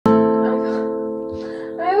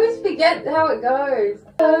forget how it goes.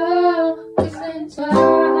 Oh, it's been time,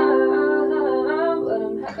 but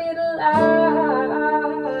I'm happy to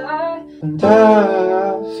lie. And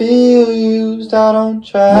I feel used, I don't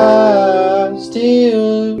trust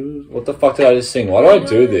you. What the fuck did I just sing? Why do I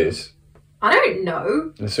do this? I don't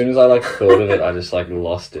know. As soon as I like thought of it, I just like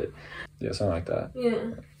lost it. Yeah, something like that.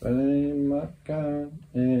 Yeah.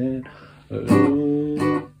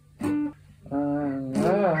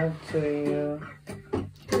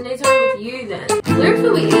 It needs to rhyme with you then. Lyrics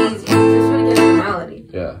will be easy. Just want to get the melody.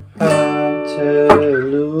 Yeah.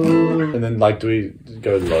 And then like, do we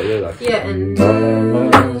go lower? Like, yeah, and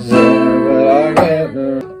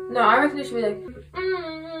no, I reckon it should be like.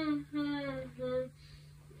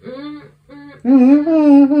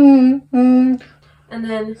 And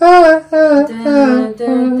then.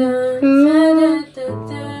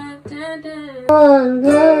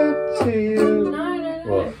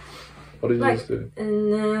 What? What did you just do?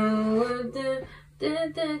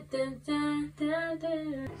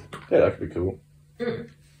 Yeah, that could be cool.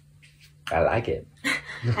 I like it.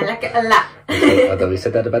 I like it a lot. I thought we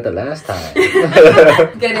said that about the last time.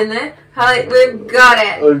 Get in there. Holly, we've got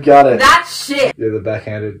it. We've got it. That shit. Yeah, the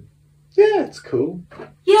backhanded. Yeah, it's cool.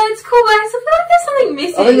 Yeah, it's cool, but I still feel like there's something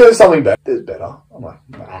missing. I think there's something better. There's better. I'm like,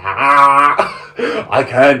 I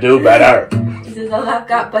can't do better. This is all I've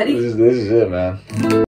got, buddy. This is it, man.